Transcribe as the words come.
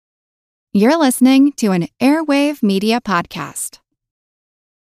You're listening to an Airwave Media Podcast.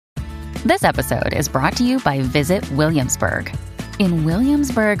 This episode is brought to you by Visit Williamsburg. In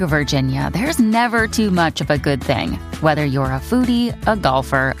Williamsburg, Virginia, there's never too much of a good thing. Whether you're a foodie, a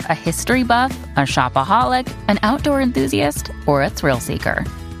golfer, a history buff, a shopaholic, an outdoor enthusiast, or a thrill seeker,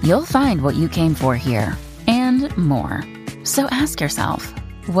 you'll find what you came for here and more. So ask yourself,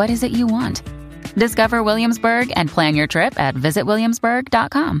 what is it you want? Discover Williamsburg and plan your trip at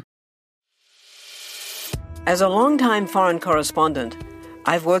visitwilliamsburg.com. As a longtime foreign correspondent,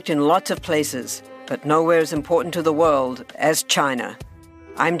 I've worked in lots of places, but nowhere as important to the world as China.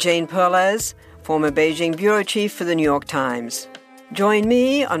 I'm Jane Perlez, former Beijing bureau chief for the New York Times. Join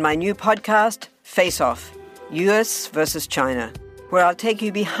me on my new podcast, Face Off, U.S. versus China, where I'll take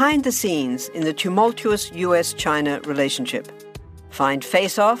you behind the scenes in the tumultuous U.S.-China relationship. Find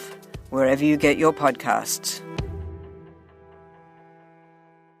Face Off wherever you get your podcasts.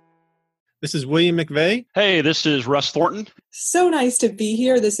 This is William McVeigh. Hey, this is Russ Thornton. So nice to be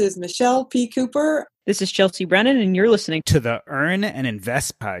here. This is Michelle P. Cooper. This is Chelsea Brennan, and you're listening to the Earn and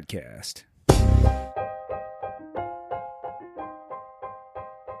Invest podcast.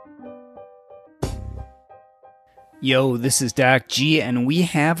 Yo, this is Doc G, and we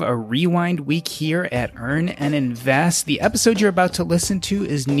have a rewind week here at Earn and Invest. The episode you're about to listen to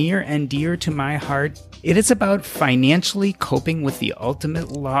is near and dear to my heart. It is about financially coping with the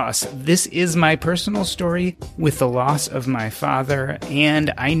ultimate loss. This is my personal story with the loss of my father,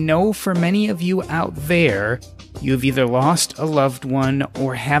 and I know for many of you out there, you've either lost a loved one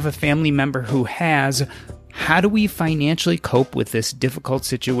or have a family member who has. How do we financially cope with this difficult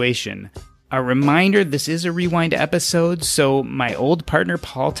situation? A reminder, this is a rewind episode, so my old partner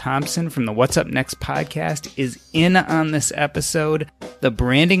Paul Thompson from the What's Up Next podcast is in on this episode. The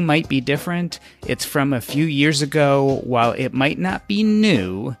branding might be different. It's from a few years ago. While it might not be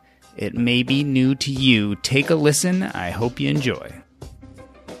new, it may be new to you. Take a listen. I hope you enjoy.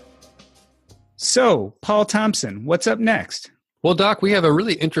 So, Paul Thompson, what's up next? Well, Doc, we have a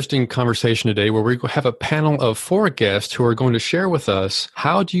really interesting conversation today where we have a panel of 4 guests who are going to share with us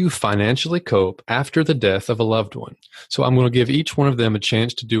how do you financially cope after the death of a loved one. So I'm going to give each one of them a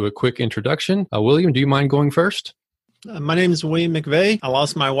chance to do a quick introduction. William, do you mind going first? My name is William McVeigh. I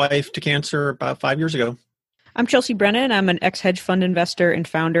lost my wife to cancer about 5 years ago. I'm Chelsea Brennan. I'm an ex-hedge fund investor and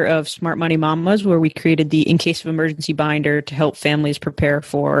founder of Smart Money Mamas, where we created the In Case of Emergency binder to help families prepare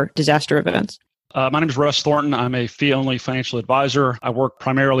for disaster events. My name is Russ Thornton. I'm a fee-only financial advisor. I work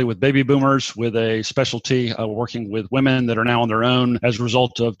primarily with baby boomers with a specialty working with women that are now on their own as a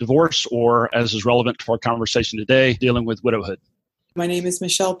result of divorce or, as is relevant to our conversation today, dealing with widowhood. My name is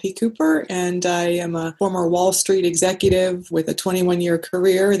Michelle P. Cooper, and I am a former Wall Street executive with a 21-year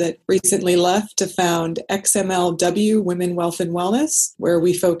career that recently left to found XMLW, Women, Wealth, and Wellness, where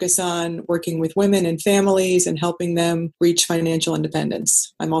we focus on working with women and families and helping them reach financial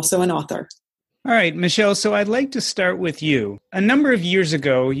independence. I'm also an author. All right, Michelle, so I'd like to start with you. A number of years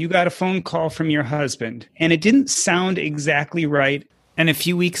ago, you got a phone call from your husband, and it didn't sound exactly right. And a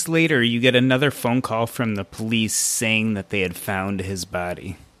few weeks later, you get another phone call from the police saying that they had found his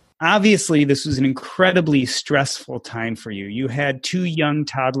body. Obviously, this was an incredibly stressful time for you. You had 2 young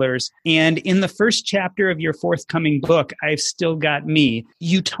toddlers, and in the first chapter of your forthcoming book, I've Still Got Me,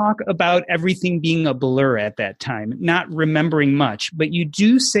 you talk about everything being a blur at that time, not remembering much, but you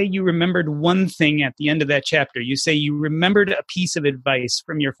do say you remembered one thing at the end of that chapter. You say you remembered a piece of advice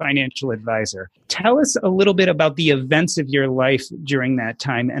from your financial advisor. Tell us a little bit about the events of your life during that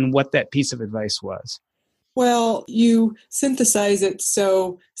time and what that piece of advice was. Well, you synthesize it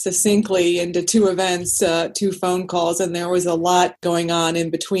so succinctly into 2 events, 2 phone calls, and there was a lot going on in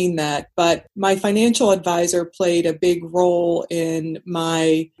between that. But my financial advisor played a big role in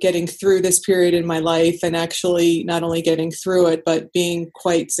my getting through this period in my life, and actually not only getting through it, but being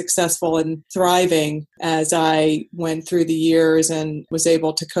quite successful and thriving as I went through the years and was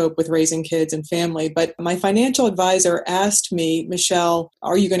able to cope with raising kids and family. But my financial advisor asked me, Michelle,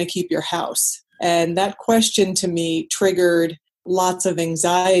 are you going to keep your house? And that question to me triggered lots of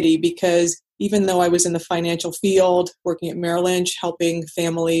anxiety because even though I was in the financial field, working at Merrill Lynch, helping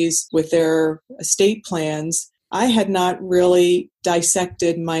families with their estate plans, I had not really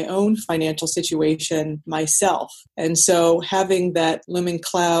dissected my own financial situation myself. And so having that looming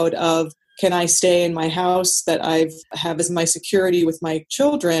cloud of, can I stay in my house that I have as my security with my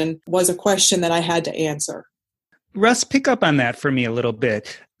children, was a question that I had to answer. Russ, pick up on that for me a little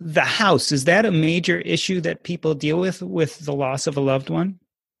bit. The house, is that a major issue that people deal with the loss of a loved one?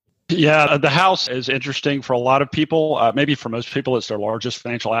 Yeah, the house is interesting for a lot of people. Maybe for most people, it's their largest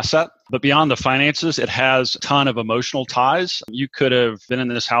financial asset. But beyond the finances, it has a ton of emotional ties. You could have been in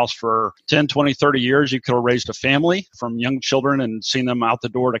this house for 10, 20, 30 years. You could have raised a family from young children and seen them out the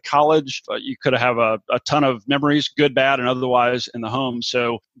door to college. You could have a ton of memories, good, bad, and otherwise in the home.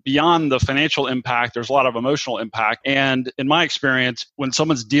 So beyond the financial impact, there's a lot of emotional impact. And in my experience, when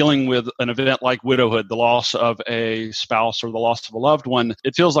someone's dealing with an event like widowhood, the loss of a spouse or the loss of a loved one,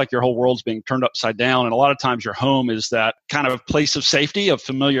 it feels like your whole world's being turned upside down. And a lot of times your home is that kind of place of safety, of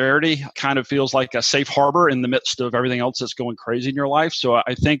familiarity, kind of feels like a safe harbor in the midst of everything else that's going crazy in your life. So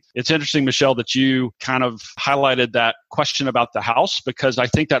I think it's interesting, Michelle, that you kind of highlighted that question about the house, because I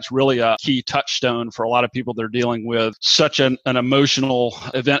think that's really a key touchstone for a lot of people that are dealing with such an emotional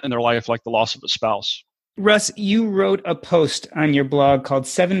event in their life like the loss of a spouse. Russ, you wrote a post on your blog called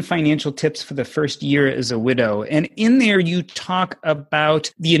 7 Financial Tips for the First Year as a Widow. And in there, you talk about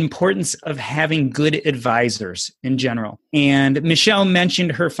the importance of having good advisors in general. And Michelle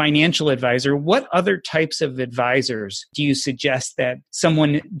mentioned her financial advisor. What other types of advisors do you suggest that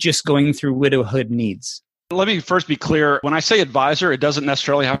someone just going through widowhood needs? Let me first be clear. When I say advisor, it doesn't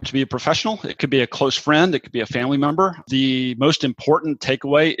necessarily have to be a professional. It could be a close friend. It could be a family member. The most important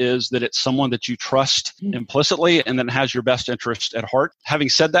takeaway is that it's someone that you trust implicitly and that has your best interest at heart.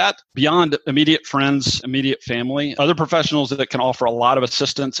 Having said that, beyond immediate friends, immediate family, other professionals that can offer a lot of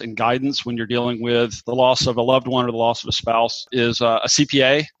assistance and guidance when you're dealing with the loss of a loved one or the loss of a spouse is a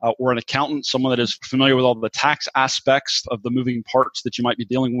CPA or an accountant, someone that is familiar with all the tax aspects of the moving parts that you might be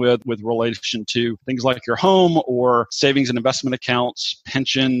dealing with relation to things like your home or savings and investment accounts,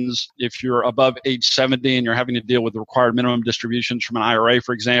 pensions. If you're above age 70 and you're having to deal with the required minimum distributions from an IRA,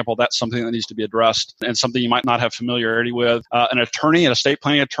 for example, that's something that needs to be addressed and something you might not have familiarity with. An attorney, an estate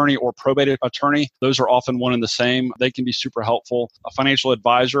planning attorney or probate attorney, those are often one and the same. They can be super helpful. A financial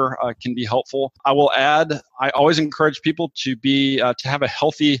advisor can be helpful. I will add, I always encourage people to have a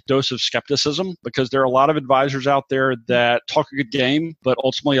healthy dose of skepticism, because there are a lot of advisors out there that talk a good game, but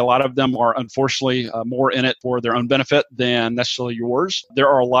ultimately a lot of them are unfortunately more in it for their own benefit than necessarily yours. There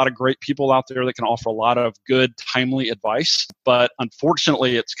are a lot of great people out there that can offer a lot of good, timely advice, but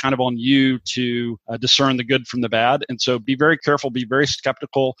unfortunately, it's kind of on you to discern the good from the bad. And so be very careful, be very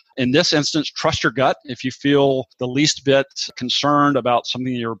skeptical. In this instance, trust your gut. If you feel the least bit concerned about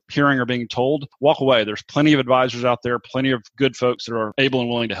something you're hearing or being told, walk away. There's plenty of advisors out there, plenty of good folks that are able and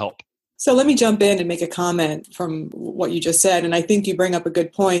willing to help. So let me jump in and make a comment from what you just said. And I think you bring up a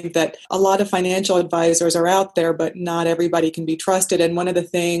good point that a lot of financial advisors are out there, but not everybody can be trusted. And one of the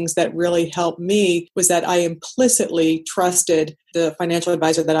things that really helped me was that I implicitly trusted the financial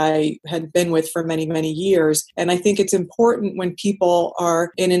advisor that I had been with for many, many years. And I think it's important when people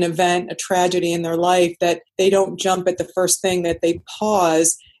are in an event, a tragedy in their life, that they don't jump at the first thing, that they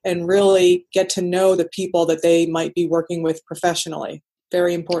pause and really get to know the people that they might be working with professionally.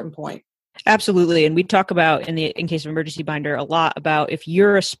 Very important point. Absolutely. And we talk about in case of emergency binder a lot about if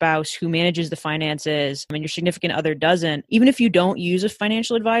you're a spouse who manages the finances and your significant other doesn't, even if you don't use a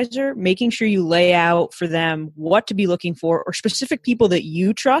financial advisor, making sure you lay out for them what to be looking for or specific people that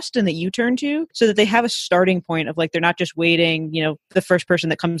you trust and that you turn to so that they have a starting point of like, they're not just waiting, the first person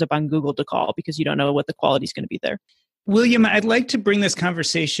that comes up on Google to call because you don't know what the quality is going to be there. William, I'd like to bring this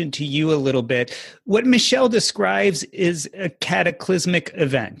conversation to you a little bit. What Michelle describes is a cataclysmic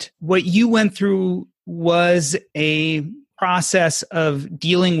event. What you went through was a process of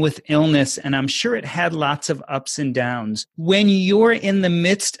dealing with illness, and I'm sure it had lots of ups and downs. When you're in the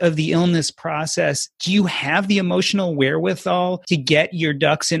midst of the illness process, do you have the emotional wherewithal to get your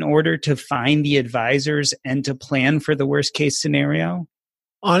ducks in order to find the advisors and to plan for the worst case scenario?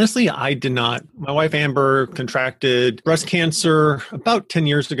 Honestly, I did not. My wife, Amber, contracted breast cancer about 10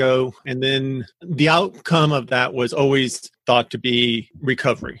 years ago. And then the outcome of that was always thought to be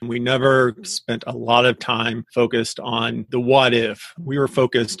recovery. We never spent a lot of time focused on the what if. We were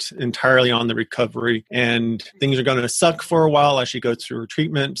focused entirely on the recovery, and things are going to suck for a while as she goes through her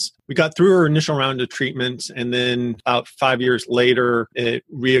treatments. We got through her initial round of treatments, and then about 5 years later, it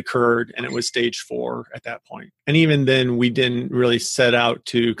reoccurred, and it was stage 4 at that point. And even then, we didn't really set out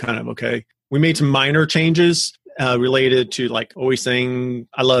to we made some minor changes related to like always saying,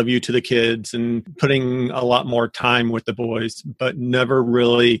 I love you to the kids and putting a lot more time with the boys, but never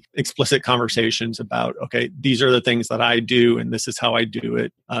really explicit conversations about, okay, these are the things that I do and this is how I do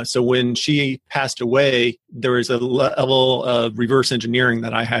it. So when she passed away, there was a level of reverse engineering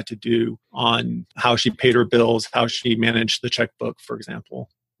that I had to do on how she paid her bills, how she managed the checkbook, for example.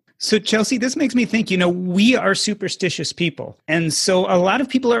 So Chelsea, this makes me think, we are superstitious people. And so a lot of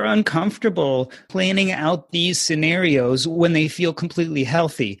people are uncomfortable planning out these scenarios when they feel completely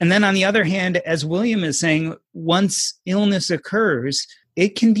healthy. And then on the other hand, as William is saying, once illness occurs,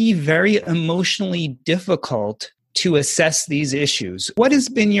 it can be very emotionally difficult to assess these issues. What has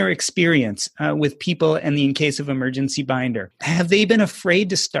been your experience with people in case of emergency binder? Have they been afraid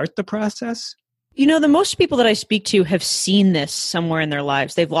to start the process? You know, the most people that I speak to have seen this somewhere in their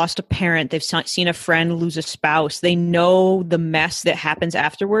lives. They've lost a parent. They've seen a friend lose a spouse. They know the mess that happens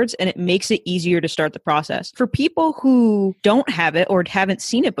afterwards, and it makes it easier to start the process. For people who don't have it or haven't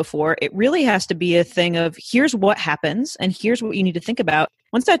seen it before, it really has to be a thing of here's what happens and here's what you need to think about.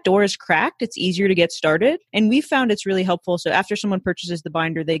 Once that door is cracked, it's easier to get started. And we found it's really helpful. So after someone purchases the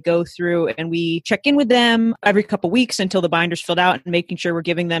binder, they go through and we check in with them every couple of weeks until the binder's filled out and making sure we're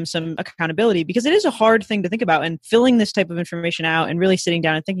giving them some accountability, because it is a hard thing to think about. And filling this type of information out and really sitting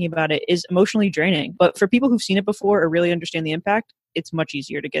down and thinking about it is emotionally draining. But for people who've seen it before or really understand the impact, it's much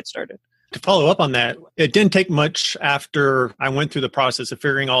easier to get started. To follow up on that, it didn't take much after I went through the process of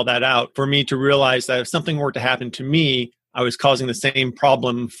figuring all that out for me to realize that if something were to happen to me, I was causing the same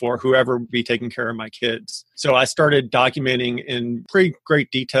problem for whoever would be taking care of my kids. So I started documenting in pretty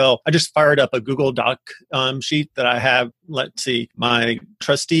great detail. I just fired up a Google Doc sheet that I have, my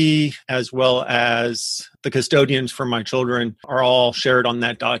trustee as well as the custodians for my children are all shared on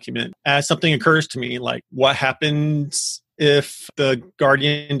that document. As something occurs to me, like what happens if the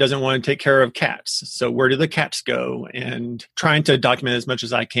guardian doesn't want to take care of cats? So where do the cats go? And trying to document as much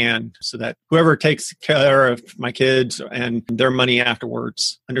as I can so that whoever takes care of my kids and their money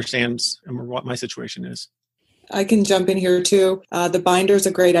afterwards understands what my situation is. I can jump in here too. The binder is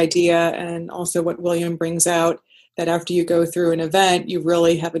a great idea, and also what William brings out, that after you go through an event, you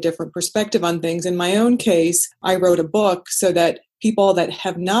really have a different perspective on things. In my own case, I wrote a book so that people that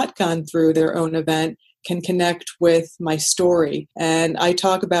have not gone through their own event can connect with my story. And I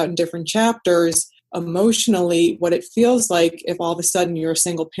talk about in different chapters emotionally what it feels like if all of a sudden you're a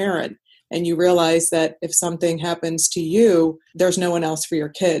single parent and you realize that if something happens to you, there's no one else for your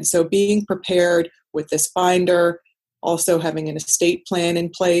kids. So being prepared with this binder, also having an estate plan in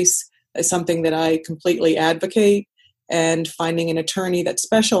place is something that I completely advocate, and finding an attorney that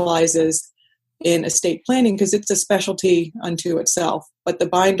specializes in estate planning, because it's a specialty unto itself. But the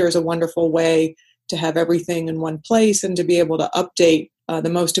binder is a wonderful way to have everything in one place and to be able to update the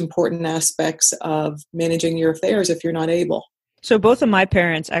most important aspects of managing your affairs if you're not able. So both of my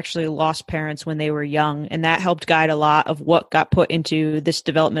parents actually lost parents when they were young, and that helped guide a lot of what got put into this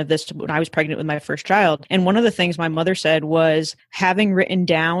development of this when I was pregnant with my first child. And one of the things my mother said was having written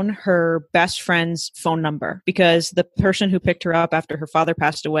down her best friend's phone number, because the person who picked her up after her father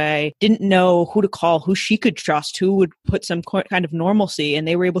passed away didn't know who to call, who she could trust, who would put some kind of normalcy. And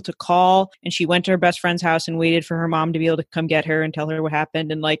they were able to call, and she went to her best friend's house and waited for her mom to be able to come get her and tell her what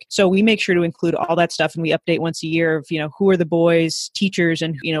happened. And so we make sure to include all that stuff, and we update once a year of, who are the boys, teachers,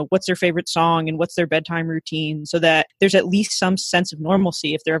 and what's their favorite song and what's their bedtime routine, so that there's at least some sense of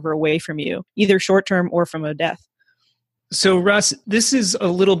normalcy if they're ever away from you, either short term or from a death. So Russ, this is a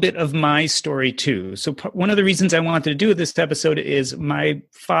little bit of my story too. So one of the reasons I wanted to do this episode is my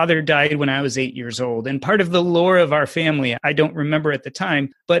father died when I was 8 years old. And part of the lore of our family, I don't remember at the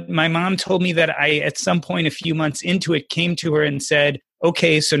time, but my mom told me that I, at some point a few months into it, came to her and said,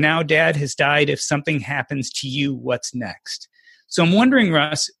 okay, so now Dad has died. If something happens to you, what's next? So I'm wondering,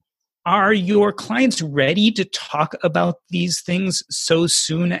 Russ, are your clients ready to talk about these things so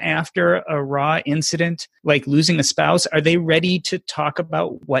soon after a raw incident like losing a spouse? Are they ready to talk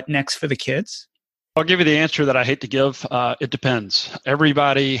about what next for the kids? I'll give you the answer that I hate to give. It depends.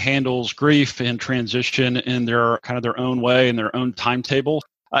 Everybody handles grief and transition in their own way, in their own timetable.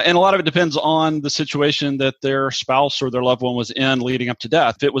 And a lot of it depends on the situation that their spouse or their loved one was in leading up to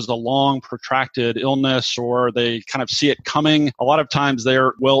death. If it was a long, protracted illness, or they kind of see it coming, a lot of times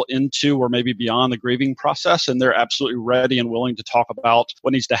they're well into or maybe beyond the grieving process, and they're absolutely ready and willing to talk about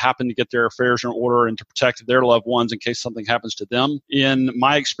what needs to happen to get their affairs in order and to protect their loved ones in case something happens to them. In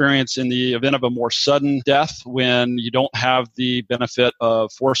my experience, in the event of a more sudden death, when you don't have the benefit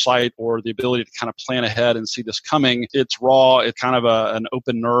of foresight or the ability to kind of plan ahead and see this coming, it's raw, it's kind of an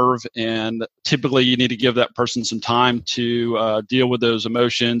open nerve, and typically you need to give that person some time to deal with those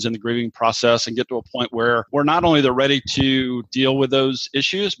emotions and the grieving process and get to a point where not only they're ready to deal with those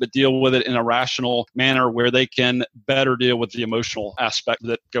issues, but deal with it in a rational manner where they can better deal with the emotional aspect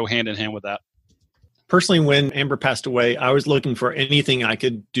that go hand in hand with that. Personally, when Amber passed away, I was looking for anything I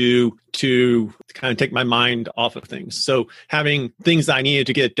could do to kind of take my mind off of things. So having things I needed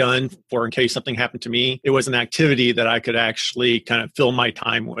to get done for in case something happened to me, it was an activity that I could actually kind of fill my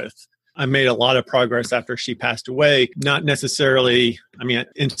time with. I made a lot of progress after she passed away, not necessarily,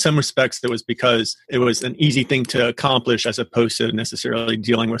 in some respects, it was because it was an easy thing to accomplish as opposed to necessarily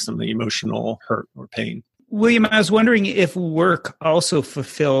dealing with some of the emotional hurt or pain. William, I was wondering if work also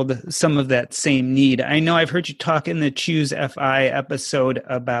fulfilled some of that same need. I know I've heard you talk in the Choose FI episode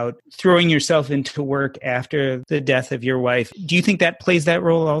about throwing yourself into work after the death of your wife. Do you think that plays that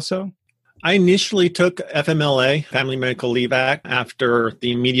role also? I initially took FMLA, Family Medical Leave Act, after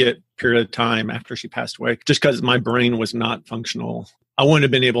the immediate period of time after she passed away, just because my brain was not functional. I wouldn't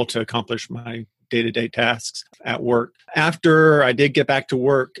have been able to accomplish my day-to-day tasks at work. After I did get back to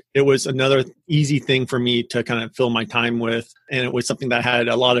work, it was another easy thing for me to kind of fill my time with. And it was something that had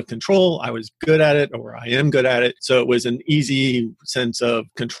a lot of control. I was good at it, or I am good at it. So it was an easy sense of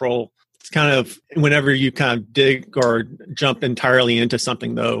control. It's kind of whenever you kind of dig or jump entirely into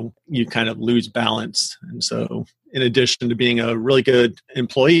something, though, you kind of lose balance. And so in addition to being a really good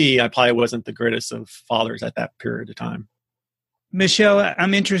employee, I probably wasn't the greatest of fathers at that period of time. Michelle,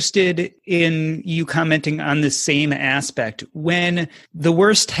 I'm interested in you commenting on the same aspect. When the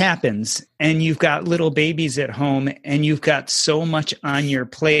worst happens and you've got little babies at home and you've got so much on your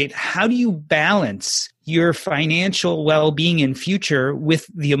plate, how do you balance your financial well-being and future with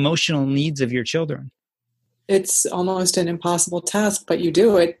the emotional needs of your children? It's almost an impossible task, but you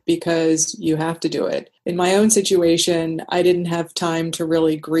do it because you have to do it. In my own situation, I didn't have time to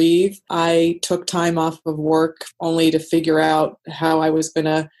really grieve. I took time off of work only to figure out how I was going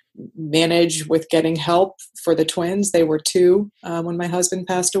to manage with getting help for the twins. They were 2 when my husband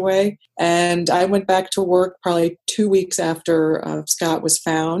passed away. And I went back to work probably 2 weeks after Scott was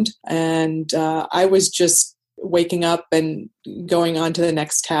found. And I was just waking up and going on to the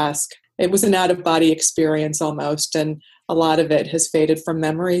next task. It was an out-of-body experience almost, and a lot of it has faded from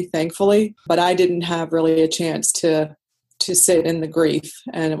memory, thankfully. But I didn't have really a chance to sit in the grief,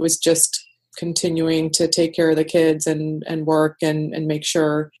 and it was just continuing to take care of the kids and work and make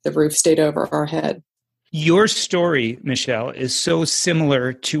sure the roof stayed over our head. Your story, Michelle, is so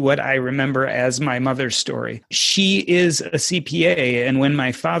similar to what I remember as my mother's story. She is a CPA, and when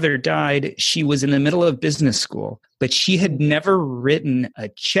my father died, she was in the middle of business school, but she had never written a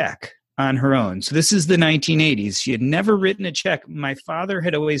check on her own. So this is the 1980s. She had never written a check. My father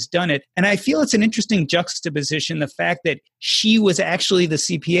had always done it. And I feel it's an interesting juxtaposition, the fact that she was actually the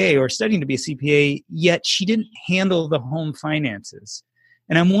CPA or studying to be a CPA, yet she didn't handle the home finances.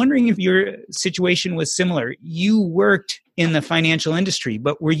 And I'm wondering if your situation was similar. You worked in the financial industry,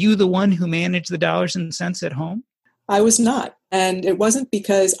 but were you the one who managed the dollars and cents at home? I was not. And it wasn't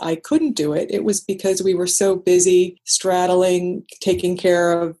because I couldn't do it. It was because we were so busy straddling, taking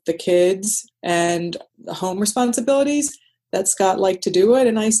care of the kids and the home responsibilities that Scott liked to do it.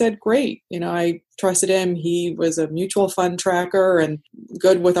 And I said, great. I trusted him. He was a mutual fund tracker and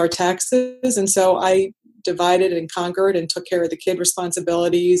good with our taxes. And so I divided and conquered and took care of the kid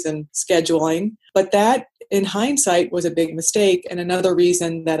responsibilities and scheduling. But that, in hindsight, was a big mistake. And another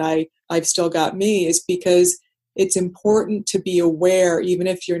reason that I've still got me is because it's important to be aware, even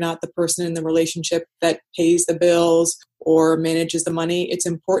if you're not the person in the relationship that pays the bills or manages the money, it's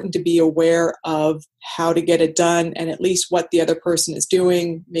important to be aware of how to get it done and at least what the other person is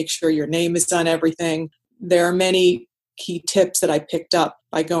doing. Make sure your name is on everything. There are many key tips that I picked up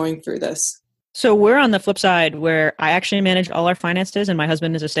by going through this. So we're on the flip side where I actually manage all our finances and my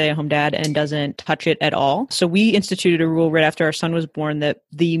husband is a stay-at-home dad and doesn't touch it at all. So we instituted a rule right after our son was born that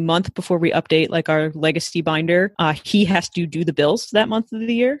the month before we update like our legacy binder, he has to do the bills that month of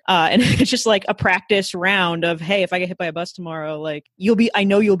the year. And it's just like a practice round of, hey, if I get hit by a bus tomorrow, like I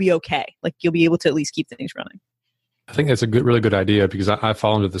know you'll be okay. Like you'll be able to at least keep things running. I think that's a really good idea because I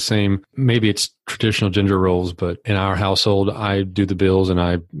fall into the same, maybe it's traditional gender roles, but in our household, I do the bills and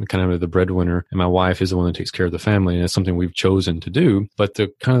I'm kind of the breadwinner and my wife is the one that takes care of the family. And it's something we've chosen to do. But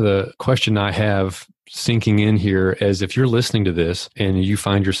the question I have sinking in here is if you're listening to this and you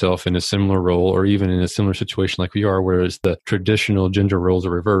find yourself in a similar role or even in a similar situation like we are, whereas the traditional gender roles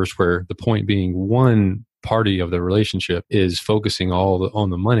are reversed, where the point being one party of the relationship is focusing on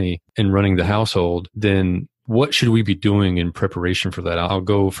the money and running the household, then what should we be doing in preparation for that? I'll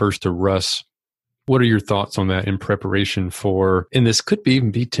go first to Russ. What are your thoughts on that in preparation for, and this could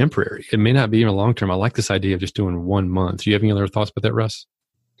even be temporary. It may not be even long term. I like this idea of just doing 1 month. Do you have any other thoughts about that, Russ?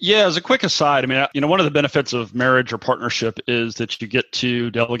 Yeah, as a quick aside, one of the benefits of marriage or partnership is that you get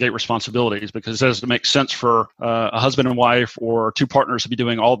to delegate responsibilities because it doesn't make sense for a husband and wife or 2 partners to be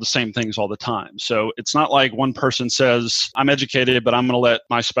doing all the same things all the time. So it's not like one person says, I'm educated, but I'm going to let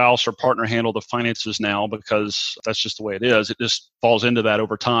my spouse or partner handle the finances now because that's just the way it is. It just falls into that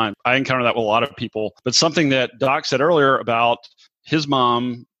over time. I encounter that with a lot of people. But something that Doc said earlier about his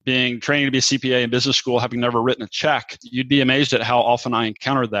mom being trained to be a CPA in business school, having never written a check, you'd be amazed at how often I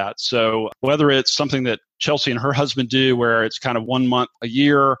encounter that. So whether it's something that Chelsea and her husband do, where it's kind of 1 month a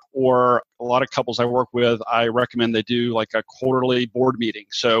year, or a lot of couples I work with, I recommend they do like a quarterly board meeting.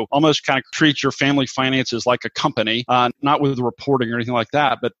 So almost kind of treat your family finances like a company, not with reporting or anything like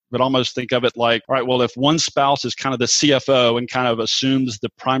that, but almost think of it like, all right, well, if one spouse is kind of the CFO and kind of assumes the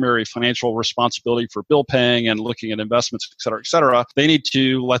primary financial responsibility for bill paying and looking at investments, et cetera, they need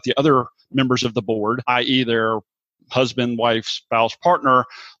to let the other members of the board, i.e. their husband, wife, spouse, partner,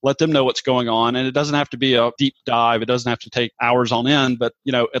 let them know what's going on. And it doesn't have to be a deep dive. It doesn't have to take hours on end, but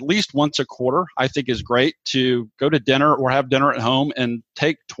at least once a quarter, I think is great to go to dinner or have dinner at home and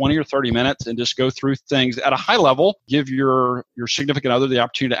take 20 or 30 minutes and just go through things at a high level, give your significant other the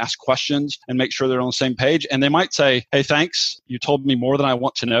opportunity to ask questions and make sure they're on the same page. And they might say, hey, thanks. You told me more than I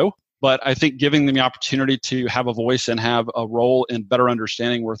want to know. But I think giving them the opportunity to have a voice and have a role in better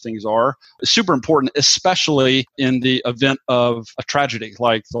understanding where things are is super important, especially in the event of a tragedy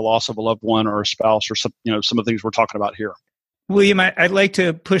like the loss of a loved one or a spouse or some of the things we're talking about here. William, I'd like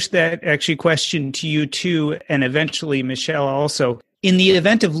to push that question to you too, and eventually Michelle also. In the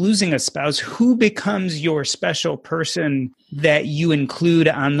event of losing a spouse, who becomes your special person that you include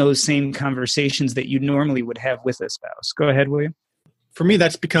on those same conversations that you normally would have with a spouse? Go ahead, William. For me,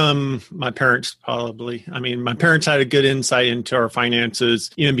 that's become my parents, probably. I mean, my parents had a good insight into our finances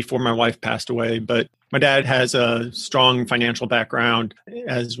even before my wife passed away. But my dad has a strong financial background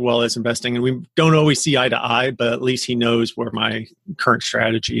as well as investing. And we don't always see eye to eye, but at least he knows where my current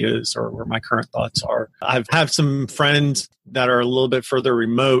strategy is or where my current thoughts are. I have some friends that are a little bit further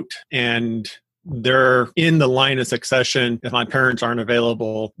remote, and they're in the line of succession if my parents aren't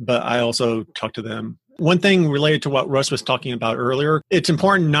available, but I also talk to them. One thing related to what Russ was talking about earlier, it's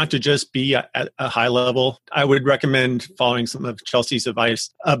important not to just be at a high level. I would recommend following some of Chelsea's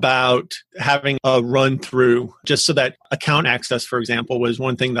advice about having a run through, just so that account access, for example, was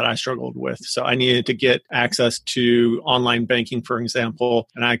one thing that I struggled with. So I needed to get access to online banking, for example,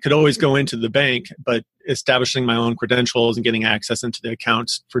 and I could always go into the bank, but establishing my own credentials and getting access into the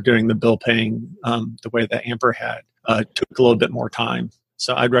accounts for doing the bill paying the way that Amber had took a little bit more time.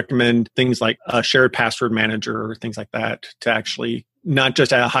 So I'd recommend things like a shared password manager or things like that to actually not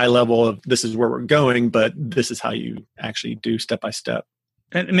just at a high level of this is where we're going, but this is how you actually do step by step.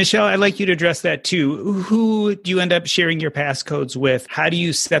 And Michelle, I'd like you to address that too. Who do you end up sharing your passcodes with? How do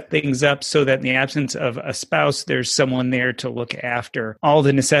you set things up so that in the absence of a spouse, there's someone there to look after all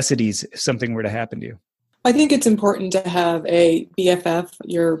the necessities if something were to happen to you? I think it's important to have a BFF,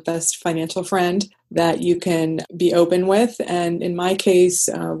 your best financial friend, that you can be open with. And in my case,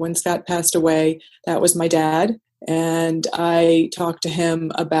 when Scott passed away, that was my dad. And I talked to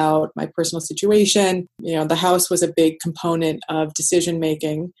him about my personal situation. The house was a big component of decision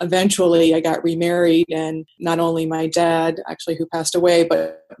making. Eventually, I got remarried, and not only my dad, actually, who passed away,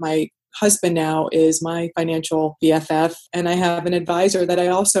 but my husband now is my financial BFF, and I have an advisor that I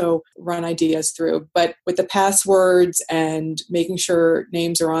also run ideas through. But with the passwords and making sure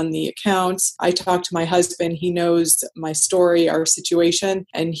names are on the accounts, I talk to my husband. He knows my story, our situation,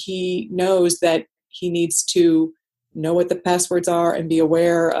 and he knows that he needs to know what the passwords are and be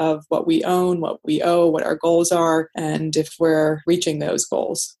aware of what we own, what we owe, what our goals are, and if we're reaching those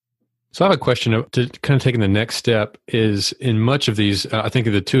goals. So I have a question to kind of taking the next step is in much of these, I think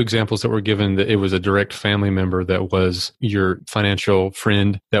of the two examples that were given, that it was a direct family member that was your financial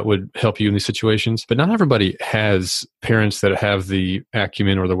friend that would help you in these situations. But not everybody has parents that have the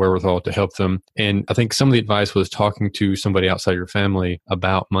acumen or the wherewithal to help them. And I think some of the advice was talking to somebody outside your family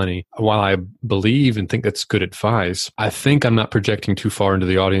about money. While I believe and think that's good advice, I think I'm not projecting too far into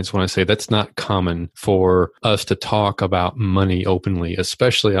the audience when I say that's not common for us to talk about money openly,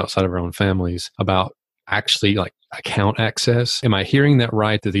 especially outside of our own families, about actually like account access. Am I hearing that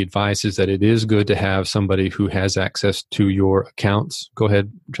right? That the advice is that it is good to have somebody who has access to your accounts? Go ahead,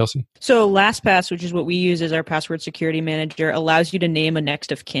 Chelsea. So LastPass, which is what we use as our password security manager, allows you to name a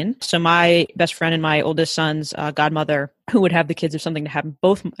next of kin. So my best friend and my oldest son's godmother, who would have the kids if something to happen,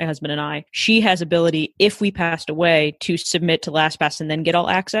 both my husband and I, she has ability, if we passed away, to submit to LastPass and then get all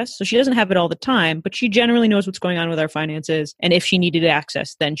access. So she doesn't have it all the time, but she generally knows what's going on with our finances. And if she needed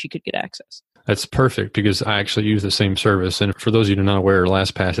access, then she could get access. That's perfect because I actually use the same service. And for those of you who are not aware,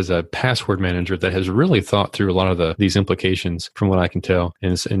 LastPass is a password manager that has really thought through a lot of these implications from what I can tell.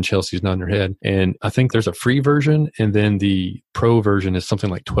 And Chelsea's nodding her head. And I think there's a free version, and then the pro version is something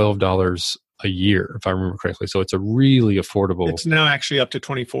like $12 a year, if I remember correctly. So it's a really affordable. It's now actually up to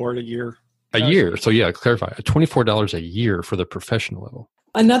 $24 a year. A year. So yeah, clarify. $24 a year for the professional level.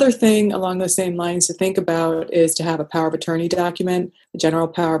 Another thing along those same lines to think about is to have a power of attorney document. The general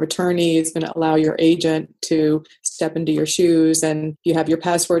power of attorney is going to allow your agent to step into your shoes, and you have your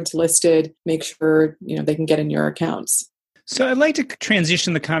passwords listed, make sure they can get in your accounts. So I'd like to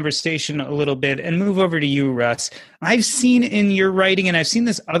transition the conversation a little bit and move over to you, Russ. I've seen in your writing, and I've seen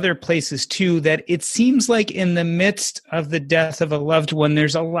this other places too, that it seems like in the midst of the death of a loved one,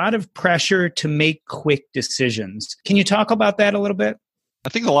 there's a lot of pressure to make quick decisions. Can you talk about that a little bit? I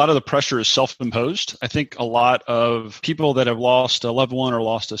think a lot of the pressure is self-imposed. I think a lot of people that have lost a loved one or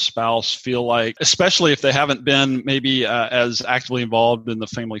lost a spouse feel like, especially if they haven't been maybe as actively involved in the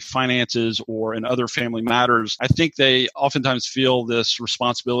family finances or in other family matters, I think they oftentimes feel this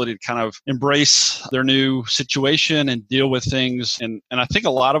responsibility to kind of embrace their new situation and deal with things. And I think a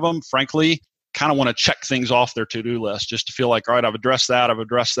lot of them, frankly, kind of want to check things off their to-do list just to feel like, all right, I've addressed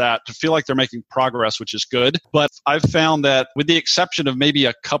that, to feel like they're making progress, which is good. But I've found that with the exception of maybe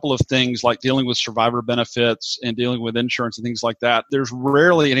a couple of things like dealing with survivor benefits and dealing with insurance and things like that, there's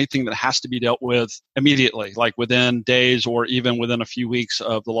rarely anything that has to be dealt with immediately, like within days or even within a few weeks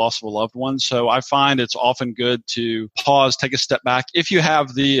of the loss of a loved one. So I find it's often good to pause, take a step back, if you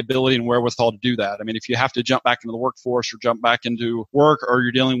have the ability and wherewithal to do that. I mean, if you have to jump back into the workforce or jump back into work, or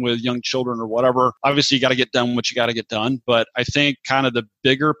you're dealing with young children or whatever, obviously you got to get done what you got to get done. But I think kind of the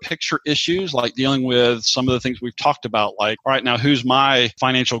bigger picture issues, like dealing with some of the things we've talked about, like, all right, now who's my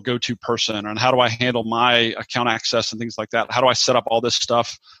financial go-to person, and how do I handle my account access and things like that? How do I set up all this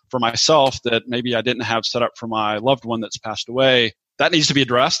stuff for myself that maybe I didn't have set up for my loved one that's passed away? That needs to be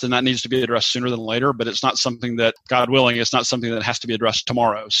addressed, and that needs to be addressed sooner than later, but it's not something that, God willing, it's not something that has to be addressed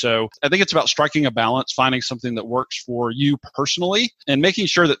tomorrow. So I think it's about striking a balance, finding something that works for you personally, and making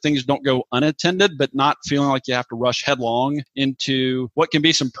sure that things don't go unattended, but not feeling like you have to rush headlong into what can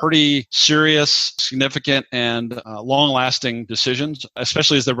be some pretty serious, significant, and long-lasting decisions,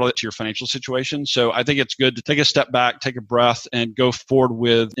 especially as they relate to your financial situation. So I think it's good to take a step back, take a breath, and go forward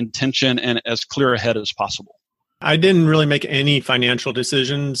with intention and as clear a head as possible. I didn't really make any financial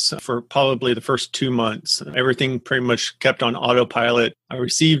decisions for probably the first 2 months. Everything pretty much kept on autopilot. I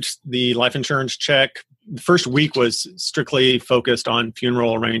received the life insurance check. The first week was strictly focused on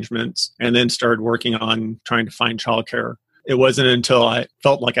funeral arrangements, and then started working on trying to find childcare. It wasn't until I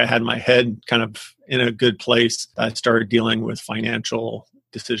felt like I had my head kind of in a good place that I started dealing with financial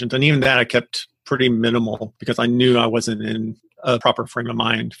decisions. And even that I kept pretty minimal because I knew I wasn't in a proper frame of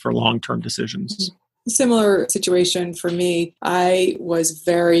mind for long-term decisions. Similar situation for me. I was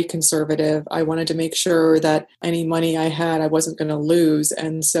very conservative. I wanted to make sure that any money I had, I wasn't going to lose.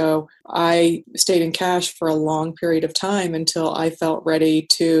 And so I stayed in cash for a long period of time until I felt ready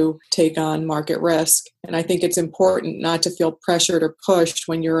to take on market risk. And I think it's important not to feel pressured or pushed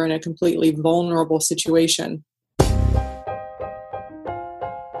when you're in a completely vulnerable situation.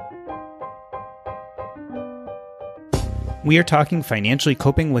 We are talking financially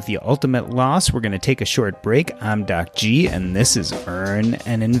coping with the ultimate loss. We're going to take a short break. I'm Doc G, and this is Earn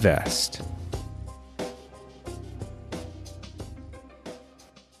and Invest.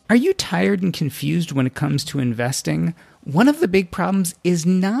 Are you tired and confused when it comes to investing? One of the big problems is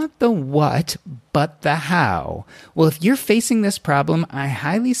not the what, but the how. Well, if you're facing this problem, I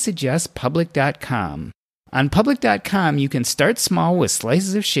highly suggest Public.com. On Public.com, you can start small with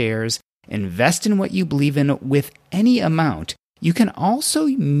slices of shares, invest in what you believe in with any amount. You can also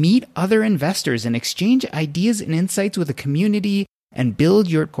meet other investors and exchange ideas and insights with a community and build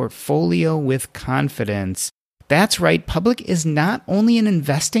your portfolio with confidence. That's right, Public is not only an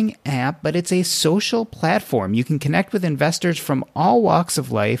investing app, but it's a social platform. You can connect with investors from all walks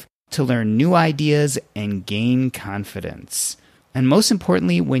of life to learn new ideas and gain confidence. And most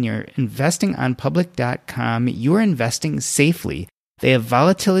importantly, when you're investing on Public.com, you're investing safely. They have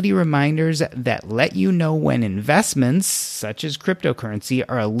volatility reminders that let you know when investments, such as cryptocurrency,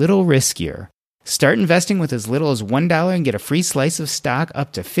 are a little riskier. Start investing with as little as $1 and get a free slice of stock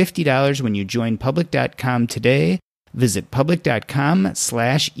up to $50 when you join Public.com today. Visit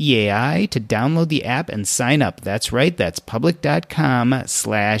Public.com/EAI to download the app and sign up. That's right, that's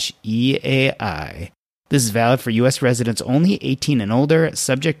Public.com/EAI. This is valid for U.S. residents only, 18 and older,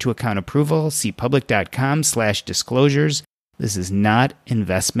 subject to account approval. See Public.com/disclosures. This is not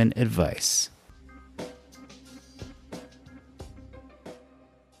investment advice.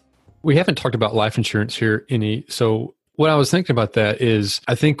 We haven't talked about life insurance here any. So what I was thinking about that is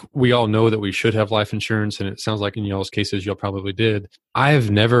I think we all know that we should have life insurance, and it sounds like in y'all's cases, y'all probably did. I have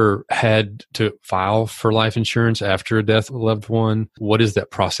never had to file for life insurance after a death of a loved one. What is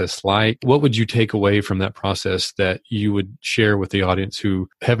that process like? What would you take away from that process that you would share with the audience who,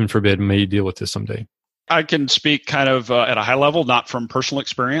 heaven forbid, may deal with this someday? I can speak kind of at a high level, not from personal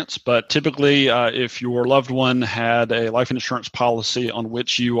experience, but typically if your loved one had a life insurance policy on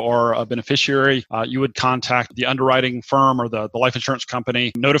which you are a beneficiary, you would contact the underwriting firm or the life insurance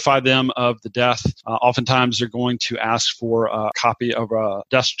company, notify them of the death. Oftentimes they're going to ask for a copy of a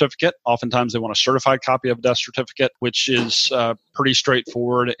death certificate. Oftentimes they want a certified copy of a death certificate, which is pretty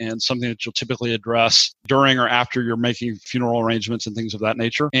straightforward and something that you'll typically address during or after you're making funeral arrangements and things of that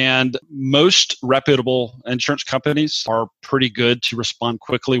nature. And most reputable insurance companies are pretty good to respond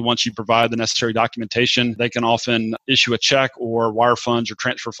quickly once you provide the necessary documentation. They can often issue a check or wire funds or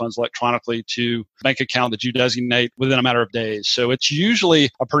transfer funds electronically to a bank account that you designate within a matter of days. So it's usually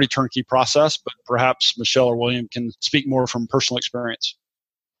a pretty turnkey process, but perhaps Michelle or William can speak more from personal experience.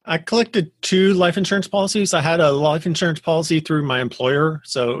 I collected 2 life insurance policies. I had a life insurance policy through my employer.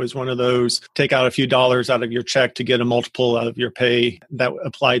 So it was one of those take out a few dollars out of your check to get a multiple out of your pay that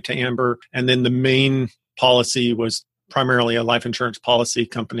applied to Amber. And then the main policy was primarily a life insurance policy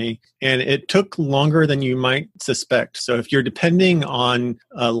company. And it took longer than you might suspect. So if you're depending on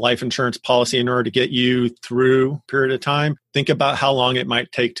a life insurance policy in order to get you through a period of time, think about how long it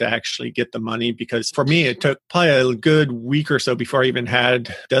might take to actually get the money. Because for me, it took probably a good week or so before I even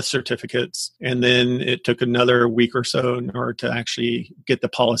had death certificates. And then it took another week or so in order to actually get the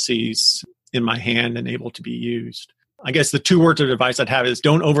policies in my hand and able to be used. I guess the 2 words of advice I'd have is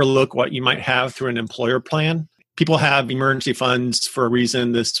don't overlook what you might have through an employer plan. People have emergency funds for a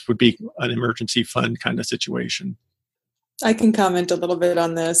reason. This would be an emergency fund kind of situation. I can comment a little bit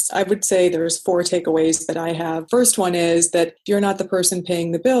on this. I would say there's 4 takeaways that I have. First one is that if you're not the person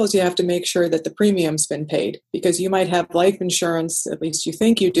paying the bills, you have to make sure that the premium's been paid, because you might have life insurance, at least you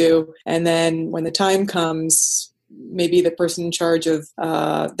think you do, and then when the time comes, maybe the person in charge of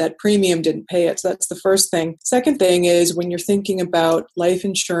that premium didn't pay it. So that's the first thing. Second thing is when you're thinking about life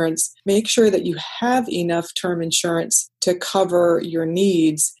insurance, make sure that you have enough term insurance to cover your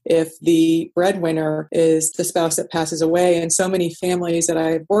needs if the breadwinner is the spouse that passes away. And so many families that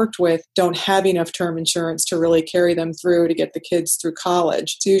I've worked with don't have enough term insurance to really carry them through to get the kids through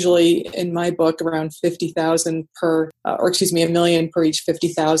college. It's usually, in my book, around $50,000 $1 million per each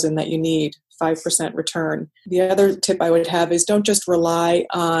 $50,000 that you need. 5% return. The other tip I would have is don't just rely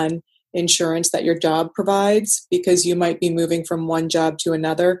on insurance that your job provides, because you might be moving from one job to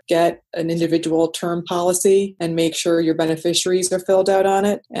another. Get an individual term policy and make sure your beneficiaries are filled out on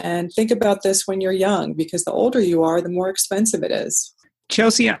it. And think about this when you're young, because the older you are, the more expensive it is.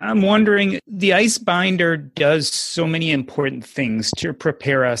 Chelsea, I'm wondering, the ICE binder does so many important things to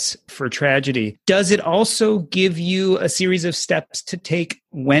prepare us for tragedy. Does it also give you a series of steps to take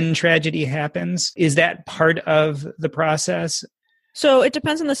when tragedy happens? Is that part of the process? So it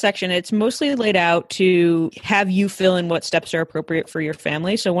depends on the section. It's mostly laid out to have you fill in what steps are appropriate for your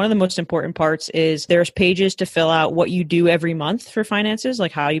family. So one of the most important parts is there's pages to fill out what you do every month for finances,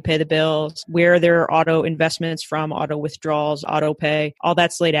 like how you pay the bills, where there are auto investments from, auto withdrawals, auto pay, all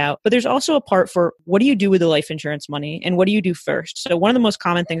that's laid out. But there's also a part for what do you do with the life insurance money and what do you do first? So one of the most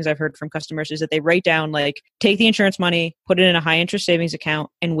common things I've heard from customers is that they write down, like, take the insurance money, put it in a high interest savings account,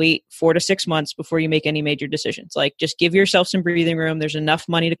 and wait 4 to 6 months before you make any major decisions. Like, just give yourself some breathing room. There's enough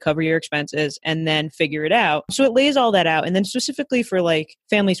money to cover your expenses, and then figure it out. So it lays all that out. And then specifically for like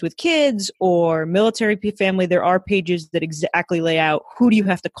families with kids or military family, there are pages that exactly lay out who do you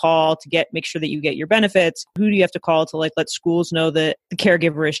have to call to make sure that you get your benefits, who do you have to call to like let schools know that the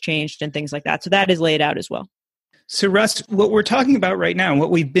caregiver has changed and things like that. So that is laid out as well. So Russ, what we're talking about right now,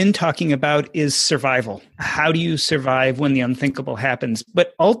 what we've been talking about is survival. How do you survive when the unthinkable happens?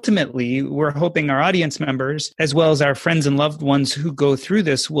 But ultimately, we're hoping our audience members, as well as our friends and loved ones who go through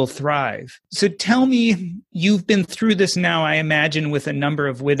this, will thrive. So tell me, you've been through this now, I imagine, with a number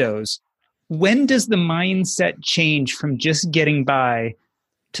of widows. When does the mindset change from just getting by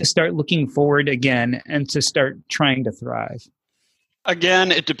to start looking forward again and to start trying to thrive?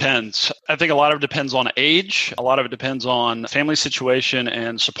 Again, it depends. I think a lot of it depends on age. A lot of it depends on family situation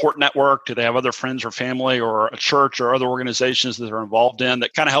and support network. Do they have other friends or family or a church or other organizations that they're involved in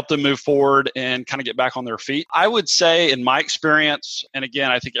that kind of help them move forward and kind of get back on their feet? I would say in my experience, and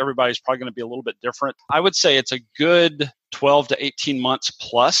again, I think everybody's probably going to be a little bit different. I would say it's a good 12 to 18 months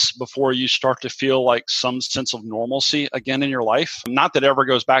plus before you start to feel like some sense of normalcy again in your life. Not that it ever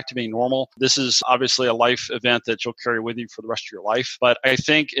goes back to being normal. This is obviously a life event that you'll carry with you for the rest of your life. But I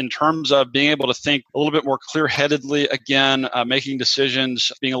think in terms of being able to think a little bit more clear-headedly again, making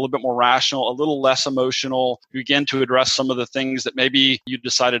decisions, being a little bit more rational, a little less emotional, begin to address some of the things that maybe you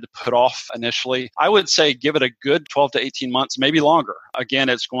decided to put off initially. I would say give it a good 12 to 18 months, maybe longer. Again,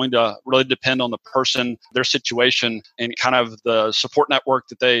 it's going to really depend on the person, their situation, and kind of the support network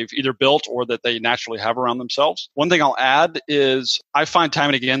that they've either built or that they naturally have around themselves. One thing I'll add is I find time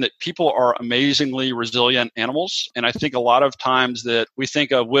and again that people are amazingly resilient animals. And I think a lot of times that we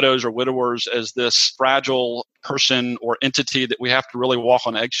think of widows or widowers as this fragile person or entity that we have to really walk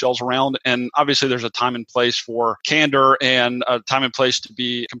on eggshells around. And obviously there's a time and place for candor and a time and place to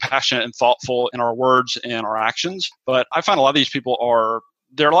be compassionate and thoughtful in our words and our actions. But I find a lot of these people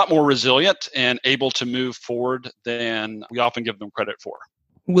they're a lot more resilient and able to move forward than we often give them credit for.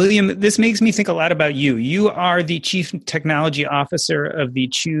 William, this makes me think a lot about you. You are the Chief Technology Officer of the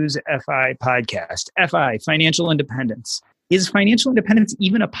Choose FI podcast. FI, financial independence. Is financial independence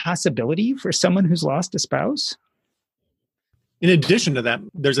even a possibility for someone who's lost a spouse? In addition to that,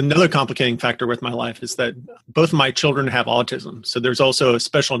 there's another complicating factor with my life is that both of my children have autism. So there's also a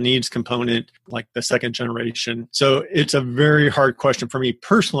special needs component, like the second generation. So it's a very hard question for me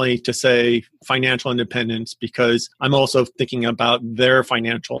personally to say financial independence, because I'm also thinking about their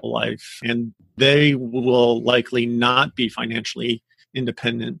financial life, and they will likely not be financially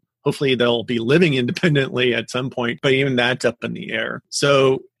independent. Hopefully they'll be living independently at some point, but even that's up in the air.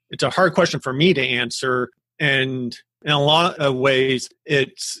 So it's a hard question for me to answer. And in a lot of ways,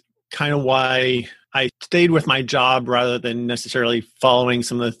 it's kind of why I stayed with my job rather than necessarily following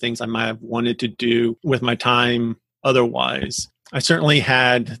some of the things I might have wanted to do with my time otherwise. I certainly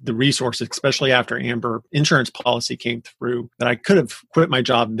had the resources, especially after Amber insurance policy came through, that I could have quit my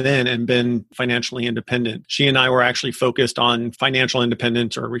job then and been financially independent. She and I were actually focused on financial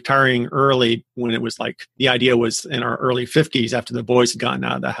independence or retiring early when it was like the idea was in our early 50s after the boys had gotten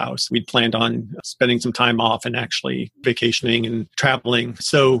out of the house. We'd planned on spending some time off and actually vacationing and traveling.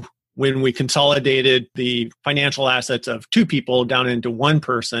 So when we consolidated the financial assets of two people down into one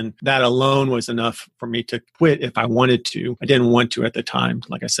person, that alone was enough for me to quit if I wanted to. I didn't want to at the time.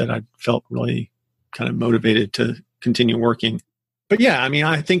 Like I said, I felt really kind of motivated to continue working. But yeah, I mean,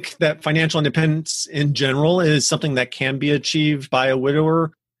 I think that financial independence in general is something that can be achieved by a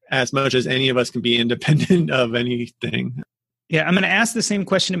widower as much as any of us can be independent of anything. Yeah, I'm going to ask the same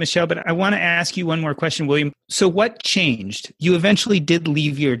question to Michelle, but I want to ask you one more question, William. So what changed? You eventually did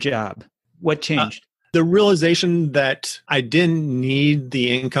leave your job. What changed? The realization that I didn't need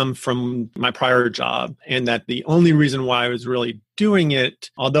the income from my prior job, and that the only reason why I was really doing it,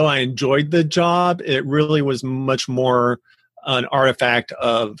 although I enjoyed the job, it really was much more an artifact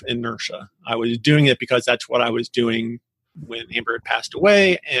of inertia. I was doing it because that's what I was doing when Amber had passed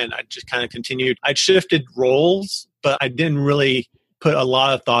away, and I just kind of continued. I'd shifted roles, but I didn't really put a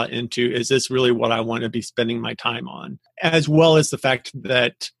lot of thought into, is this really what I want to be spending my time on? As well as the fact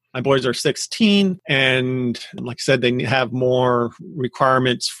that my boys are 16, and like I said, they have more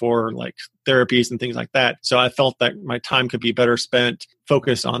requirements for like therapies and things like that. So I felt that my time could be better spent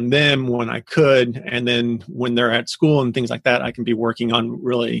focused on them when I could. And then when they're at school and things like that, I can be working on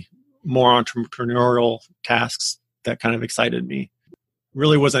really more entrepreneurial tasks that kind of excited me.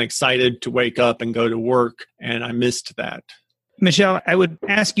 Really wasn't excited to wake up and go to work, and I missed that. Michelle, I would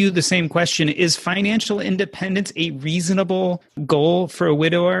ask you the same question. Is financial independence a reasonable goal for a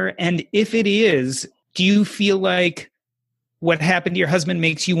widower? And if it is, do you feel like what happened to your husband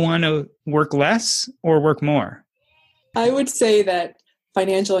makes you want to work less or work more? I would say that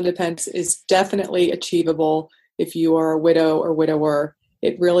financial independence is definitely achievable if you are a widow or widower.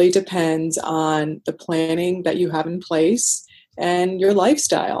 It really depends on the planning that you have in place and your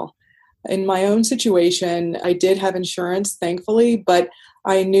lifestyle. In my own situation, I did have insurance, thankfully, but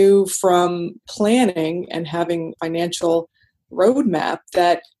I knew from planning and having financial roadmap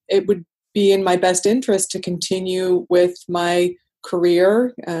that it would be in my best interest to continue with my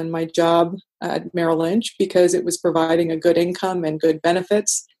career and my job at Merrill Lynch because it was providing a good income and good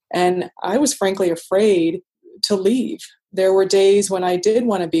benefits. And I was frankly afraid to leave. There were days when I did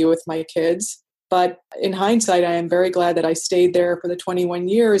want to be with my kids, but in hindsight, I am very glad that I stayed there for the 21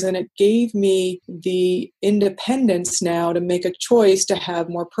 years, and it gave me the independence now to make a choice to have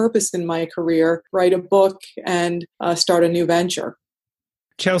more purpose in my career, write a book, and start a new venture.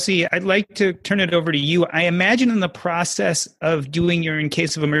 Chelsea, I'd like to turn it over to you. I imagine in the process of doing your In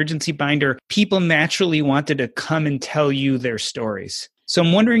Case of Emergency binder, people naturally wanted to come and tell you their stories. So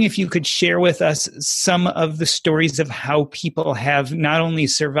I'm wondering if you could share with us some of the stories of how people have not only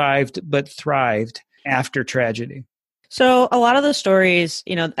survived, but thrived after tragedy. So a lot of the stories,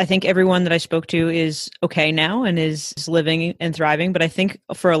 I think everyone that I spoke to is okay now and is living and thriving. But I think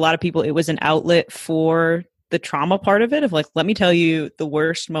for a lot of people, it was an outlet for the trauma part of it, of like, let me tell you the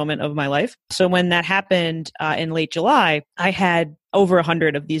worst moment of my life. So when that happened in late July, I had over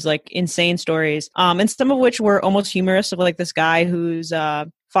 100 of these like insane stories, and some of which were almost humorous, of like this guy whose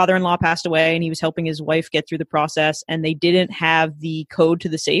father-in-law passed away and he was helping his wife get through the process, and they didn't have the code to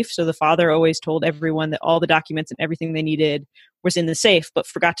the safe. So the father always told everyone that all the documents and everything they needed was in the safe, but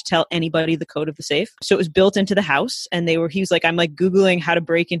forgot to tell anybody the code of the safe. So it was built into the house, and he was like, I'm like Googling how to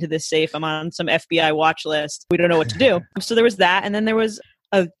break into this safe. I'm on some FBI watch list. We don't know what to do. So there was that. And then there was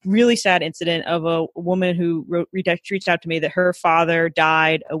a really sad incident of a woman who reached out to me that her father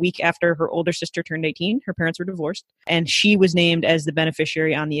died a week after her older sister turned 18. Her parents were divorced, and she was named as the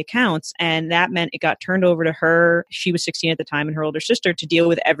beneficiary on the accounts. And that meant it got turned over to her. She was 16 at the time, and her older sister, to deal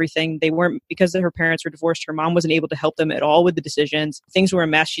with everything. They weren't, because her parents were divorced, her mom wasn't able to help them at all with the decisions. Things were a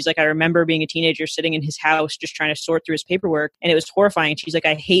mess. She's like, I remember being a teenager sitting in his house just trying to sort through his paperwork, and it was horrifying. She's like,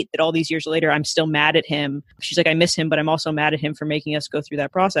 I hate that all these years later, I'm still mad at him. She's like, I miss him, but I'm also mad at him for making us go through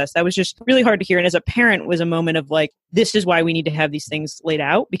that process. That was just really hard to hear. And as a parent, was a moment of like, this is why we need to have these things laid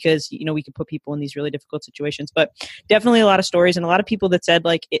out, because, we could put people in these really difficult situations. But definitely a lot of stories and a lot of people that said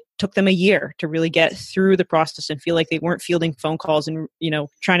like it took them a year to really get through the process and feel like they weren't fielding phone calls and,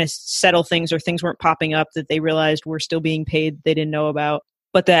 trying to settle things, or things weren't popping up that they realized were still being paid they didn't know about,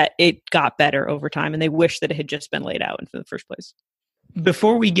 but that it got better over time. And they wish that it had just been laid out in the first place.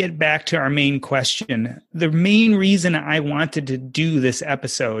 Before we get back to our main question, the main reason I wanted to do this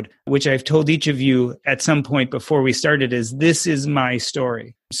episode, which I've told each of you at some point before we started, is this is my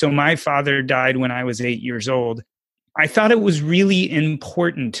story. So my father died when I was 8 years old. I thought it was really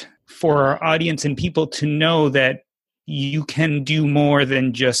important for our audience and people to know that you can do more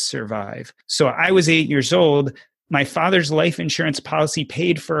than just survive. So I was 8 years old. My father's life insurance policy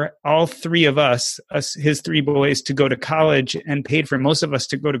paid for all three of us, his three boys, to go to college, and paid for most of us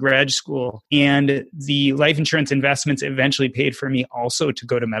to go to grad school. And the life insurance investments eventually paid for me also to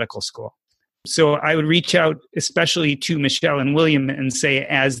go to medical school. So I would reach out especially to Michelle and William and say,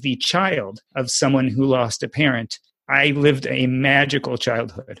 as the child of someone who lost a parent, I lived a magical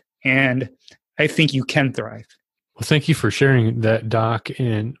childhood, and I think you can thrive. Well, thank you for sharing that, Doc,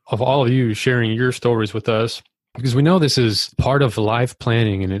 and of all of you sharing your stories with us. Because we know this is part of life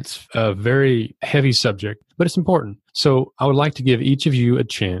planning, and it's a very heavy subject, but it's important. So I would like to give each of you a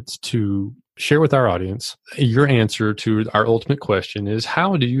chance to share with our audience your answer to our ultimate question is,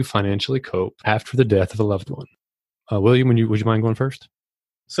 how do you financially cope after the death of a loved one? William, would you mind going first?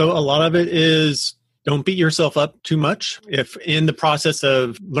 So a lot of it is, don't beat yourself up too much. If in the process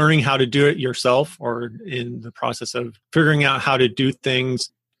of learning how to do it yourself, or in the process of figuring out how to do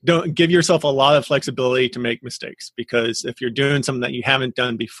things, don't give yourself a lot of flexibility to make mistakes, because if you're doing something that you haven't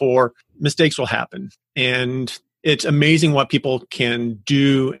done before, mistakes will happen. And it's amazing what people can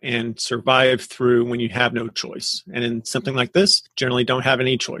do and survive through when you have no choice. And in something like this, generally don't have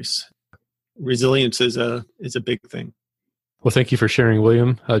any choice. Resilience is a big thing. Well, thank you for sharing,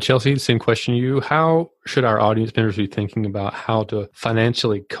 William. Chelsea, same question to you. How should our audience members be thinking about how to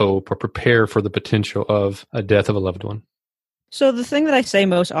financially cope or prepare for the potential of a death of a loved one? So the thing that I say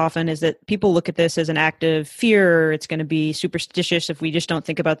most often is that people look at this as an act of fear. It's going to be superstitious if we just don't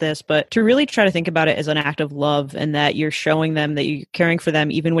think about this, but to really try to think about it as an act of love, and that you're showing them that you're caring for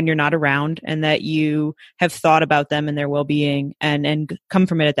them even when you're not around, and that you have thought about them and their well-being, and come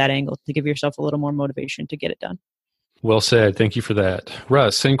from it at that angle to give yourself a little more motivation to get it done. Well said. Thank you for that.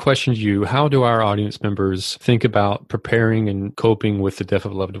 Russ, same question to you. How do our audience members think about preparing and coping with the death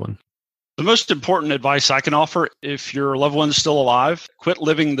of a loved one? The most important advice I can offer, if your loved one's still alive, quit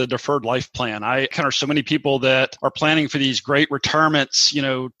living the deferred life plan. I encounter so many people that are planning for these great retirements,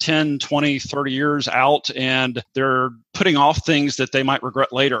 10, 20, 30 years out, and they're putting off things that they might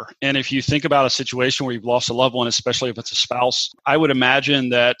regret later. And if you think about a situation where you've lost a loved one, especially if it's a spouse, I would imagine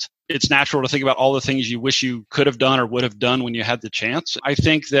that it's natural to think about all the things you wish you could have done or would have done when you had the chance. I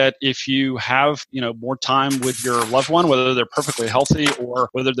think that if you have, more time with your loved one, whether they're perfectly healthy or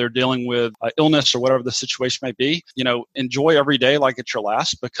whether they're dealing with illness or whatever the situation may be, enjoy every day like it's your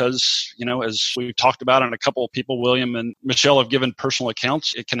last, because, as we've talked about, and a couple of people, William and Michelle, have given personal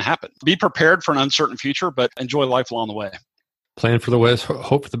accounts, it can happen. Be prepared for an uncertain future, but enjoy life along the way. Plan for the best,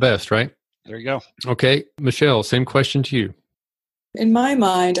 hope for the best, right? There you go. Okay. Michelle, same question to you. In my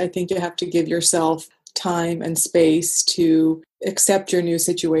mind, I think you have to give yourself time and space to accept your new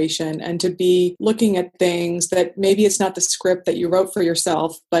situation, and to be looking at things that maybe it's not the script that you wrote for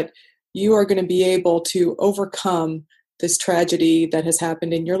yourself, but you are going to be able to overcome this tragedy that has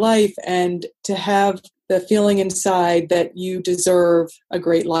happened in your life, and to have the feeling inside that you deserve a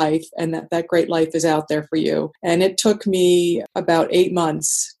great life and that great life is out there for you. And it took me about 8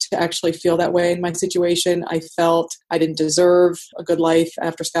 months to actually feel that way in my situation. I felt I didn't deserve a good life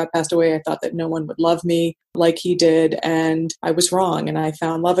after Scott passed away. I thought that no one would love me like he did, and I was wrong. And I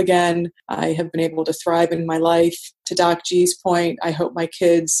found love again. I have been able to thrive in my life. To Doc G's point, I hope my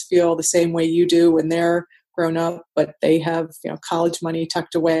kids feel the same way you do when they're grown up, but they have college money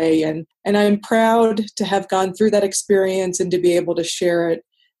tucked away. And I'm proud to have gone through that experience and to be able to share it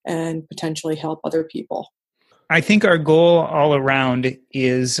and potentially help other people. I think our goal all around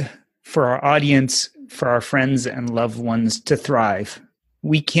is for our audience, for our friends and loved ones to thrive.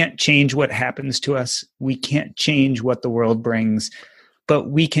 We can't change what happens to us. We can't change what the world brings, but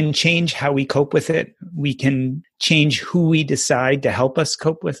we can change how we cope with it. We can change who we decide to help us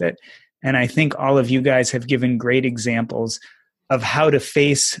cope with it. And I think all of you guys have given great examples of how to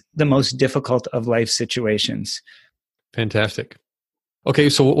face the most difficult of life situations. Fantastic.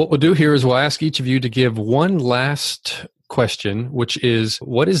 Okay, so what we'll do here is we'll ask each of you to give one last question, which is,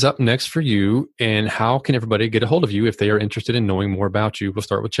 what is up next for you and how can everybody get a hold of you if they are interested in knowing more about you? We'll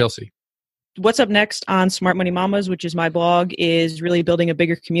start with Chelsea. What's up next on Smart Money Mamas, which is my blog, is really building a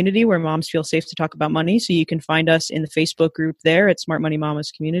bigger community where moms feel safe to talk about money. So you can find us in the Facebook group there at Smart Money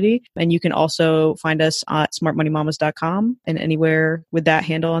Mamas Community. And you can also find us at smartmoneymamas.com and anywhere with that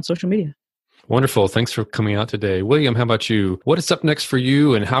handle on social media. Wonderful. Thanks for coming out today. William, how about you? What is up next for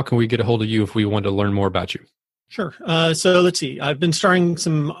you and how can we get a hold of you if we want to learn more about you? Sure. So let's see. I've been starting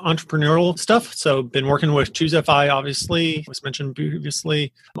some entrepreneurial stuff. So been working with ChooseFI, obviously, was mentioned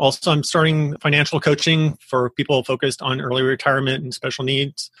previously. Also, I'm starting financial coaching for people focused on early retirement and special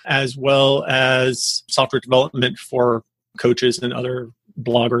needs, as well as software development for coaches and other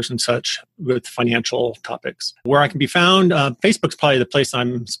bloggers and such with financial topics. Where I can be found, Facebook's probably the place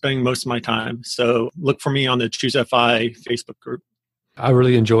I'm spending most of my time. So look for me on the ChooseFI Facebook group. I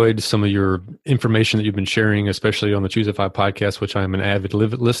really enjoyed some of your information that you've been sharing, especially on the ChooseFI podcast, which I'm an avid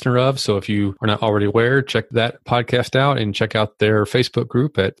listener of. So if you are not already aware, check that podcast out and check out their Facebook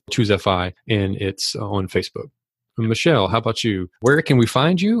group at ChooseFI, and it's on Facebook. Michelle, how about you? Where can we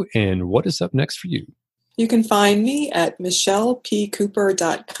find you and what is up next for you? You can find me at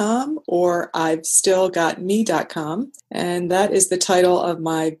michellepcooper.com or I'veStillGotMe.com. And that is the title of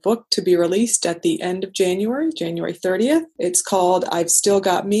my book to be released at the end of January 30th. It's called I've Still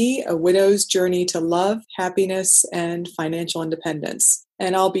Got Me, A Widow's Journey to Love, Happiness, and Financial Independence.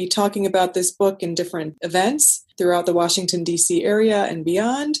 And I'll be talking about this book in different events throughout the Washington, D.C. area and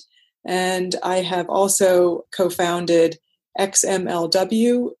beyond. And I have also co-founded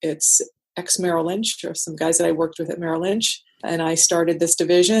XMLW. It's ex-Merrill Lynch, or some guys that I worked with at Merrill Lynch. And I started this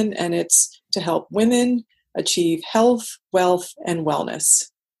division, and it's to help women achieve health, wealth, and wellness.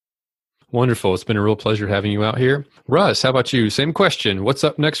 Wonderful. It's been a real pleasure having you out here. Russ, how about you? Same question. What's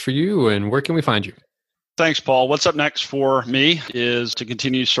up next for you, and where can we find you? Thanks, Paul. What's up next for me is to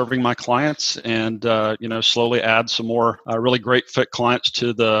continue serving my clients and, slowly add some more really great fit clients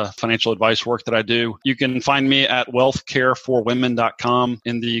to the financial advice work that I do. You can find me at wealthcareforwomen.com.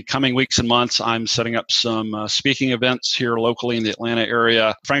 In the coming weeks and months, I'm setting up some speaking events here locally in the Atlanta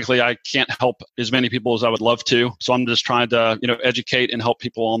area. Frankly, I can't help as many people as I would love to. So I'm just trying to, educate and help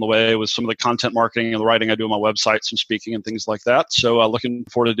people on the way with some of the content marketing and the writing I do on my website, some speaking and things like that. So looking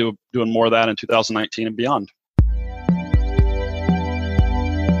forward to doing more of that in 2019 and beyond.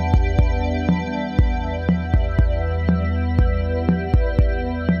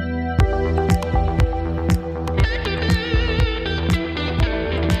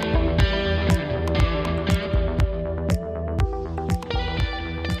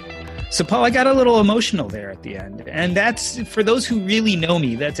 So, Paul, I got a little emotional there at the end. And that's, for those who really know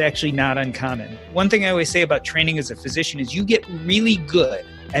me, that's actually not uncommon. One thing I always say about training as a physician is you get really good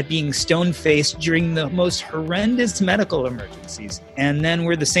at being stone-faced during the most horrendous medical emergencies. And then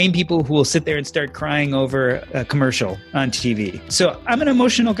we're the same people who will sit there and start crying over a commercial on TV. So I'm an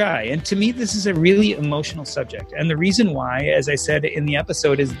emotional guy. And to me, this is a really emotional subject. And the reason why, as I said in the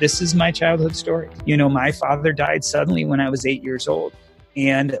episode, is this is my childhood story. My father died suddenly when I was 8 years old.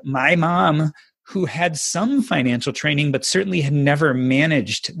 And my mom, who had some financial training, but certainly had never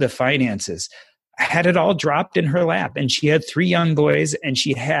managed the finances, had it all dropped in her lap. And she had 3 young boys, and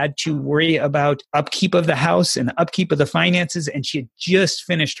she had to worry about upkeep of the house and upkeep of the finances. And she had just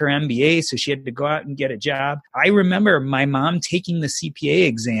finished her MBA, so she had to go out and get a job. I remember my mom taking the CPA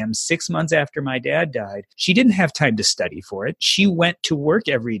exam 6 months after my dad died. She didn't have time to study for it. She went to work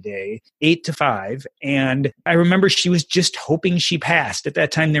every day, 8 to 5. And I remember she was just hoping she passed. At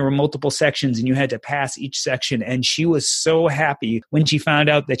that time, there were multiple sections, and you had to pass each section. And she was so happy when she found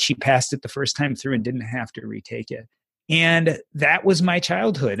out that she passed it the first time through. through and didn't have to retake it. And that was my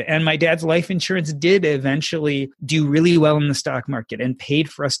childhood. And my dad's life insurance did eventually do really well in the stock market and paid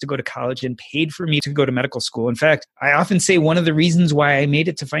for us to go to college and paid for me to go to medical school. In fact, I often say one of the reasons why I made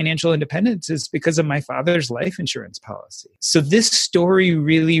it to financial independence is because of my father's life insurance policy. So this story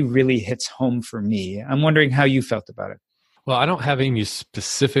really, really hits home for me. I'm wondering how you felt about it. Well, I don't have any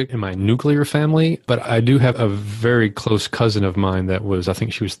specific in my nuclear family, but I do have a very close cousin of mine that was, I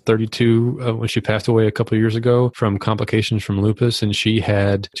think she was 32 when she passed away a couple of years ago from complications from lupus. And she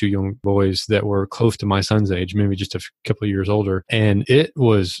had two young boys that were close to my son's age, maybe just a couple of years older. And it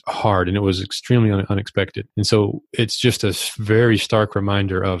was hard and it was extremely unexpected. And so it's just a very stark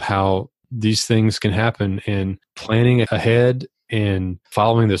reminder of how these things can happen, and planning ahead and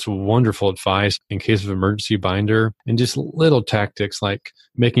following this wonderful advice in case of emergency binder, and just little tactics like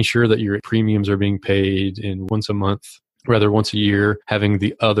making sure that your premiums are being paid in once a month, rather once a year, having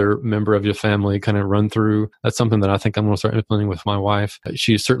the other member of your family kind of run through. That's something that I think I'm going to start implementing with my wife.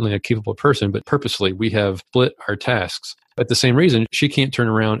 She is certainly a capable person, but purposely we have split our tasks. At the same reason, she can't turn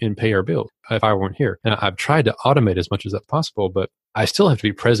around and pay our bill if I weren't here. And I've tried to automate as much as that's possible, but I still have to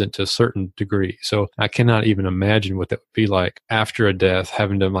be present to a certain degree. So I cannot even imagine what that would be like after a death,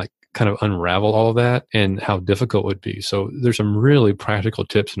 having to like kind of unravel all of that and how difficult it would be. So there's some really practical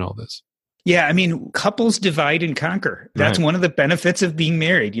tips in all this. Yeah, I mean, couples divide and conquer. That's right. One of the benefits of being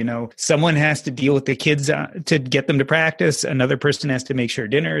married. You know, someone has to deal with the kids to get them to practice. Another person has to make sure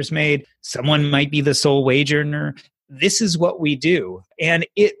dinner is made. Someone might be the sole wage earner. This is what we do, and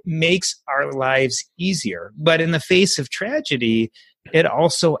it makes our lives easier. But in the face of tragedy, it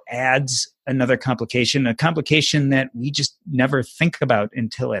also adds another complication, a complication that we just never think about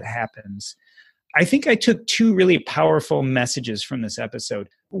until it happens. I think I took two really powerful messages from this episode.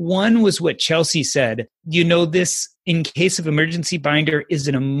 One was what Chelsea said. You know, this, in case of emergency binder, is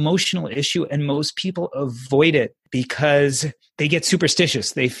an emotional issue, and most people avoid it because they get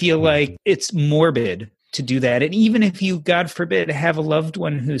superstitious. They feel like it's morbid to do that. And even if you, God forbid, have a loved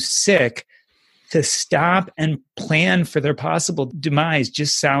one who's sick, to stop and plan for their possible demise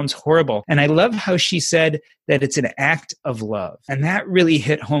just sounds horrible. And I love how she said that it's an act of love. And that really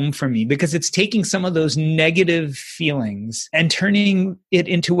hit home for me, because it's taking some of those negative feelings and turning it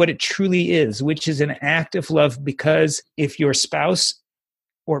into what it truly is, which is an act of love. Because if your spouse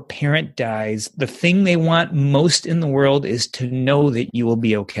or parent dies, the thing they want most in the world is to know that you will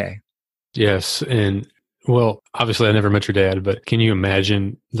be okay. Yes. And well, obviously I never met your dad, but can you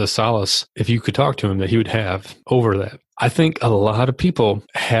imagine the solace, if you could talk to him, that he would have over that? I think a lot of people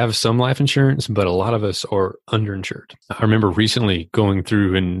have some life insurance, but a lot of us are underinsured. I remember recently going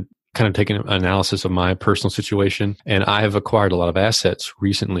through and kind of taking an analysis of my personal situation, and I have acquired a lot of assets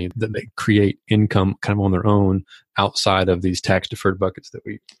recently that they create income kind of on their own outside of these tax deferred buckets that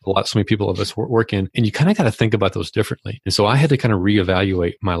so many people of us work in. And you kind of got to think about those differently. And so I had to kind of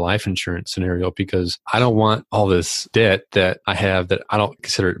reevaluate my life insurance scenario, because I don't want all this debt that I have that I don't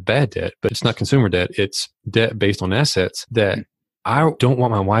consider it bad debt, but it's not consumer debt. It's debt based on assets that I don't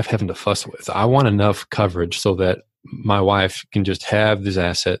want my wife having to fuss with. I want enough coverage so that my wife can just have these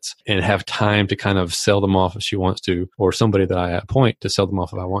assets and have time to kind of sell them off if she wants to, or somebody that I appoint to sell them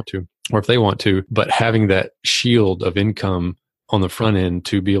off if I want to, or if they want to, but having that shield of income on the front end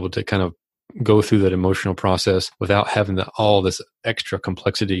to be able to kind of go through that emotional process without having all this extra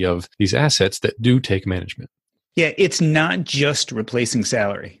complexity of these assets that do take management. Yeah, it's not just replacing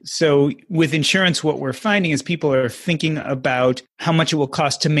salary. So with insurance, what we're finding is people are thinking about how much it will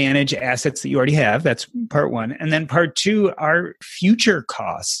cost to manage assets that you already have. That's part one. And then part two are future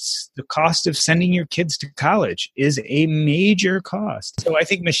costs. The cost of sending your kids to college is a major cost. So I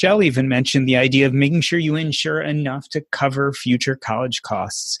think Michelle even mentioned the idea of making sure you insure enough to cover future college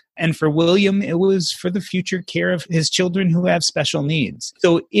costs. And for William, it was for the future care of his children who have special needs.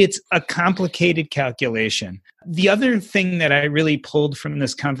 So it's a complicated calculation. The other thing that I really pulled from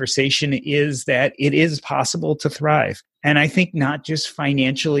this conversation is that it is possible to thrive. And I think not just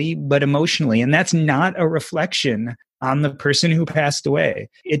financially, but emotionally. And that's not a reflection on the person who passed away.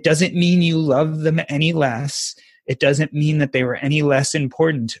 It doesn't mean you love them any less. It doesn't mean that they were any less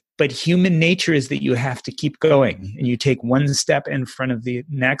important. But human nature is that you have to keep going, and you take one step in front of the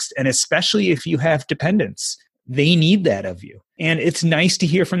next. And especially if you have dependents, they need that of you. And it's nice to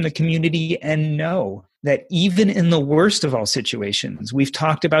hear from the community and know that even in the worst of all situations, we've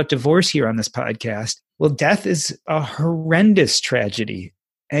talked about divorce here on this podcast. Well, death is a horrendous tragedy,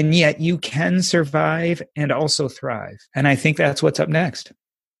 and yet you can survive and also thrive. And I think that's what's up next.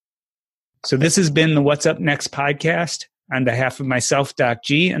 So this has been the What's Up Next podcast. On behalf of myself, Doc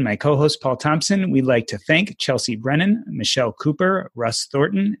G, and my co-host, Paul Thompson, we'd like to thank Chelsea Brennan, Michelle Cooper, Russ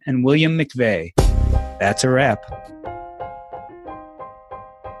Thornton, and William McVeigh. That's a wrap.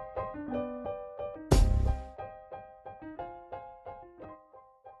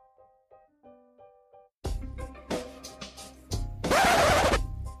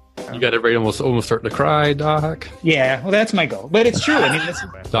 You got everybody almost starting to cry, Doc. Yeah, well, that's my goal. But it's true. I mean, this is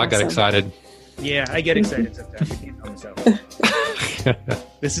Doc got excited. Yeah, I get excited sometimes. I can't help myself.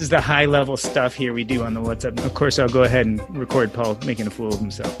 This is the high-level stuff here we do on the WhatsApp. Of course, I'll go ahead and record Paul making a fool of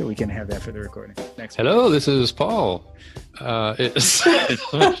himself, so we can have that for the recording. Next. Hello, this is Paul. Fantastic.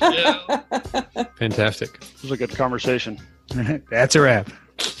 This was a good conversation. That's a wrap.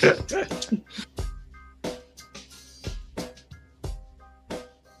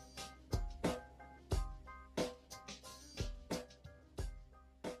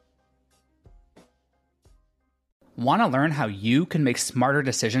 Want to learn how you can make smarter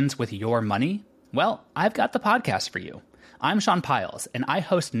decisions with your money? Well, I've got the podcast for you. I'm Sean Piles, and I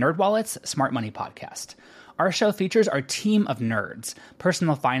host NerdWallet's Smart Money Podcast. Our show features our team of nerds,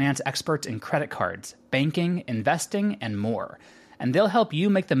 personal finance experts in credit cards, banking, investing, and more. And they'll help you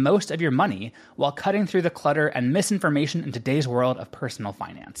make the most of your money while cutting through the clutter and misinformation in today's world of personal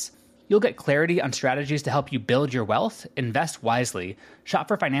finance. You'll get clarity on strategies to help you build your wealth, invest wisely, shop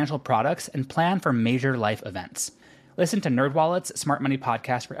for financial products, and plan for major life events. Listen to NerdWallet's Smart Money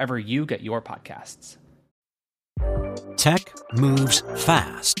Podcast wherever you get your podcasts. Tech moves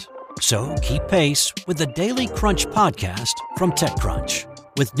fast, so keep pace with the Daily Crunch podcast from TechCrunch.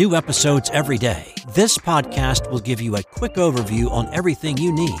 With new episodes every day, this podcast will give you a quick overview on everything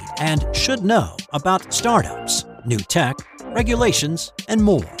you need and should know about startups, new tech, regulations, and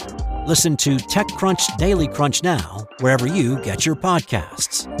more. Listen to TechCrunch Daily Crunch now, wherever you get your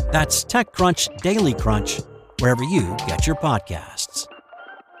podcasts. That's TechCrunch Daily Crunch, wherever you get your podcasts.